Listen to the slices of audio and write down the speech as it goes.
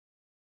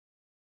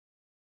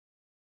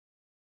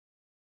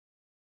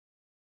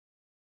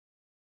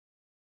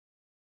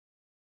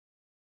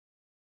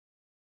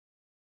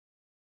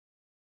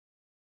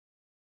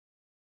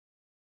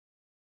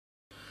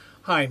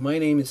Hi, my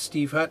name is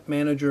Steve Hutt,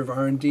 Manager of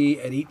R&D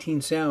at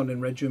 18Sound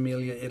in Reggio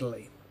Emilia,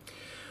 Italy.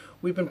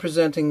 We've been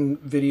presenting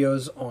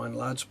videos on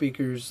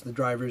loudspeakers, the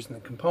drivers and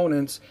the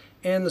components,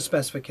 and the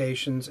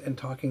specifications, and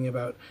talking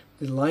about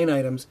the line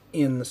items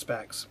in the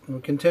specs. And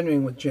we're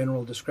continuing with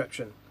general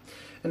description.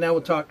 And now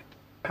we'll talk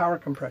power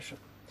compression.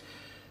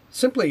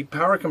 Simply,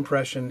 power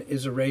compression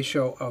is a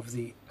ratio of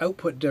the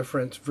output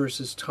difference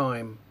versus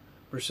time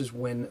versus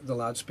when the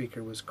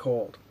loudspeaker was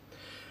cold.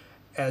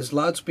 As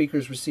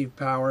loudspeakers receive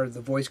power,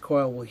 the voice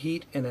coil will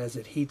heat, and as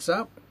it heats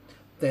up,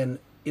 then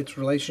its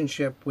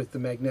relationship with the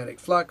magnetic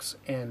flux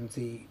and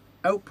the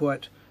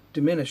output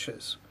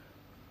diminishes.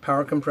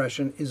 Power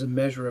compression is a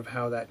measure of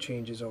how that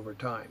changes over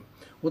time.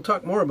 We'll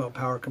talk more about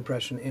power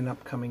compression in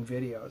upcoming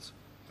videos.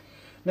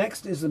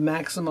 Next is the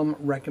maximum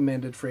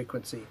recommended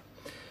frequency.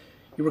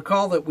 You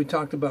recall that we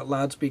talked about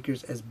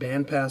loudspeakers as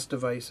bandpass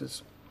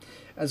devices.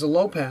 As a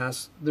low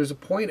pass, there's a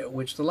point at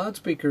which the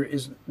loudspeaker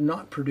is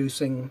not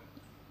producing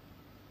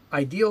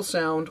ideal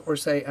sound or,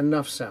 say,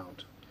 enough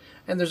sound.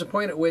 And there's a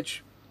point at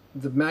which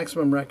the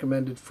maximum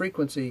recommended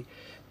frequency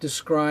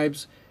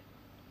describes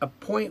a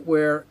point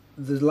where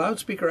the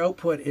loudspeaker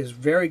output is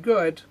very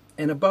good,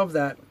 and above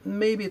that,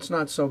 maybe it's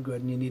not so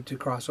good and you need to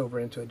cross over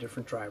into a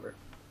different driver.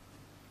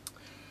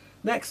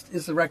 Next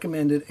is the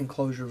recommended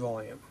enclosure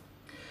volume.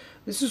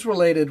 This is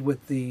related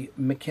with the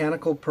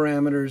mechanical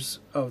parameters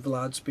of the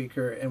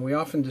loudspeaker, and we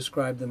often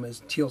describe them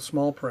as teal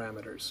small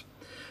parameters.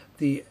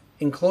 The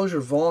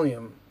enclosure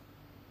volume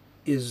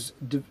is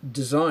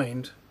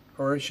designed,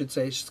 or I should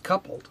say it's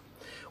coupled,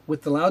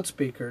 with the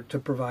loudspeaker to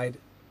provide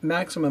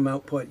maximum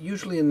output,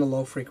 usually in the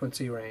low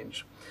frequency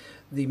range.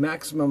 The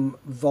maximum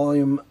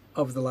volume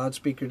of the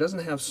loudspeaker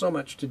doesn't have so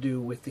much to do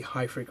with the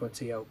high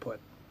frequency output.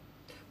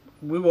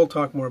 We will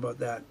talk more about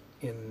that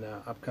in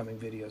upcoming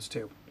videos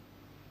too.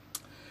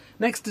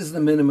 Next is the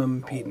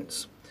minimum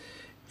impedance.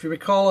 If you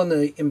recall, on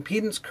the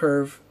impedance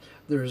curve,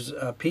 there's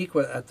a peak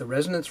at the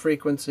resonance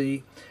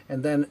frequency,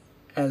 and then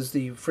as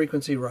the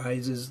frequency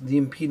rises, the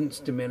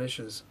impedance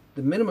diminishes.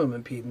 The minimum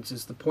impedance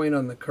is the point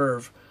on the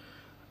curve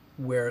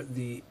where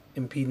the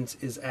impedance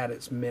is at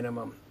its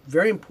minimum.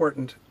 Very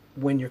important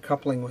when you're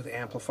coupling with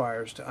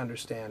amplifiers to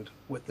understand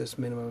what this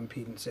minimum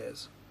impedance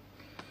is.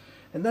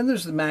 And then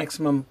there's the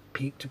maximum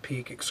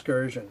peak-to-peak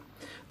excursion.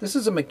 This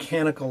is a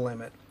mechanical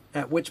limit,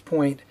 at which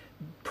point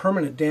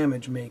permanent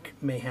damage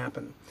may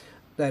happen.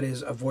 That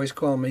is, a voice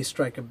coil may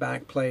strike a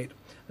back plate,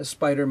 a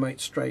spider might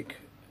strike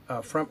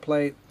a front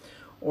plate,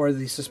 or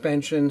the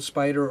suspension,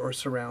 spider, or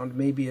surround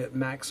may be at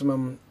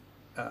maximum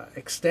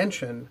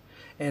extension,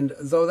 and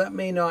though that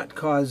may not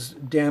cause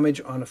damage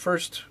on a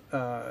first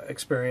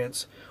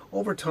experience,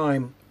 over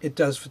time it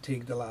does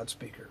fatigue the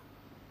loudspeaker.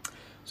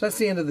 So that's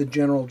the end of the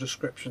general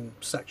description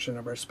section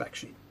of our spec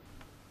sheet.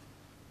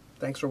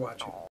 Thanks for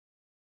watching.